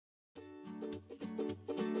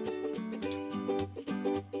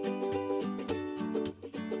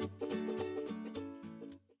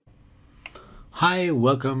Hi,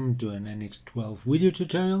 welcome to an NX12 video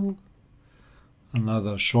tutorial.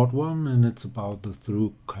 Another short one, and it's about the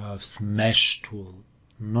Through Curves Mesh tool.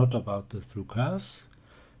 Not about the Through Curves,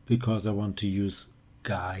 because I want to use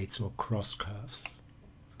guides or cross curves.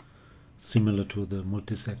 Similar to the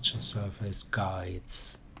multi-section surface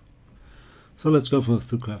guides. So let's go for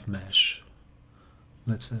Through Curve Mesh.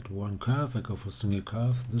 Let's add one curve. I go for single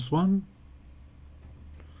curve, this one.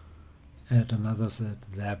 Add another set,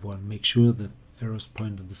 that one. Make sure that arrows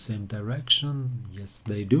point in the same direction. Yes,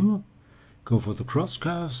 they do. Go for the cross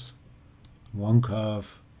curves, one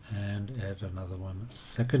curve, and add another one,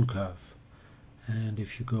 second curve. And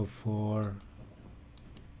if you go for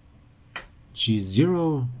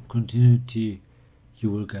G0 continuity, you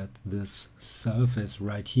will get this surface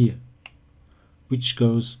right here, which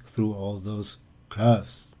goes through all those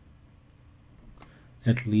curves,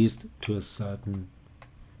 at least to a certain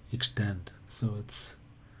extent. So it's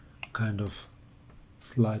kind of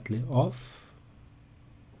slightly off.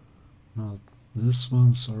 Not this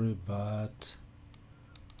one, sorry, but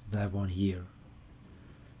that one here,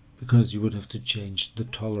 because you would have to change the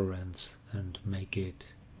tolerance and make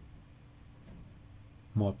it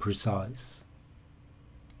more precise.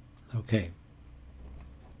 Okay.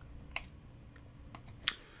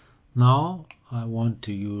 Now I want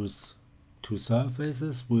to use two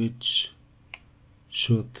surfaces which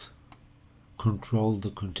should control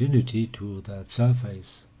the continuity to that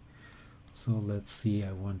surface. So let's see,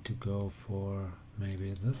 I want to go for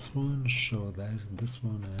maybe this one, show that, this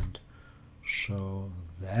one, and show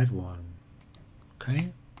that one.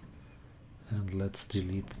 Okay, and let's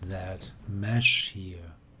delete that mesh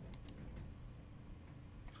here.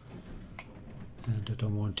 And I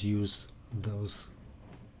don't want to use those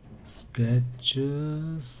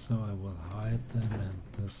sketches, so I will hide them,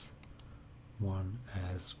 and this one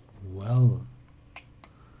as well.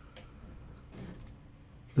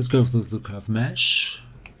 Let's go through the curve mesh,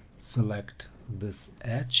 select this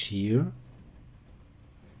edge here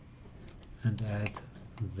and add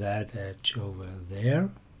that edge over there.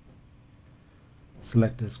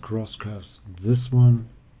 Select as cross curves this one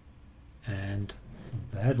and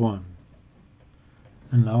that one.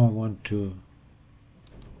 And now I want to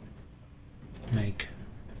make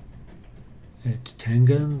it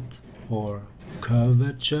tangent or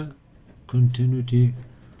curvature continuity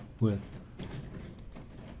with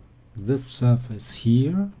this surface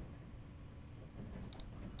here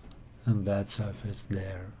and that surface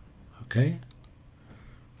there. Okay,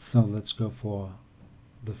 so let's go for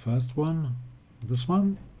the first one, this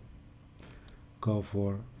one. Go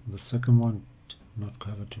for the second one, not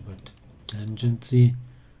curvature but tangency,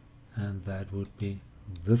 and that would be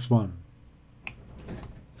this one.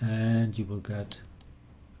 And you will get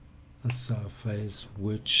a surface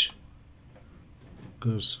which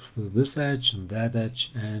goes through this edge and that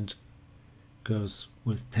edge and goes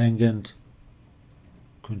with tangent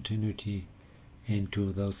continuity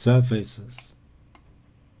into those surfaces.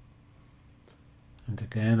 And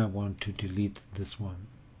again, I want to delete this one.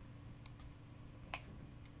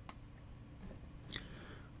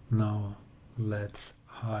 Now let's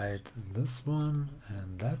hide this one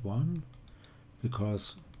and that one,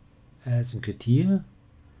 because as in CATIA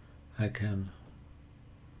I can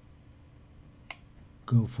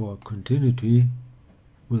go for continuity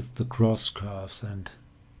with the cross curves and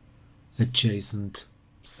adjacent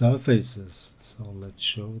surfaces. So let's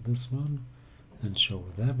show this one and show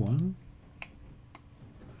that one.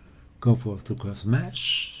 Go for the curve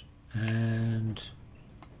mesh, and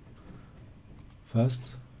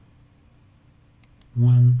first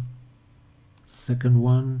one, second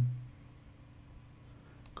one.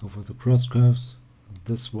 Go for the cross curves,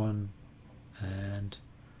 this one and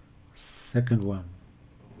second one.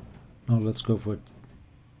 Now let's go for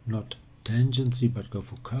not tangency but go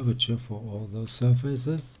for curvature for all those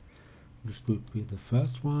surfaces. This would be the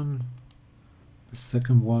first one, the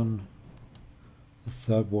second one, the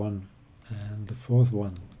third one, and the fourth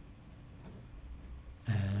one.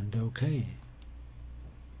 And okay,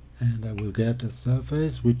 and I will get a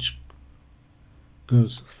surface which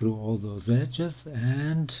goes through all those edges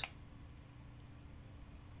and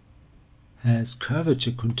has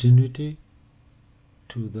curvature continuity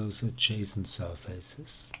to those adjacent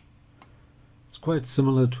surfaces. It's quite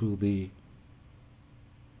similar to the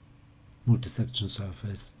multi-section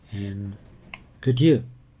surface in CATIA.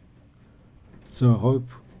 So I hope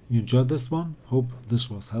you enjoyed this one. Hope this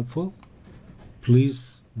was helpful.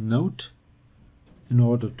 Please note, in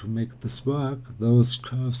order to make this work, those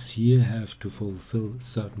curves here have to fulfill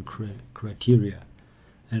certain criteria,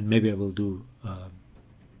 and maybe I will do a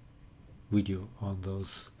video on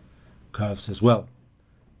those curves as well.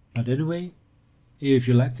 But anyway, If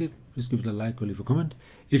you liked it, please give it a like or leave a comment.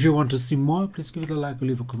 If you want to see more, please give it a like or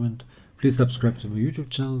leave a comment. Please subscribe to my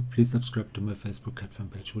YouTube channel. Please subscribe to my Facebook cat fan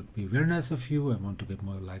page. Would be very nice of you. I want to get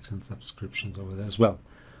more likes and subscriptions over there as well.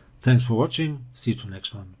 Thanks for watching. See you to the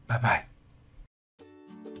next one. Bye bye.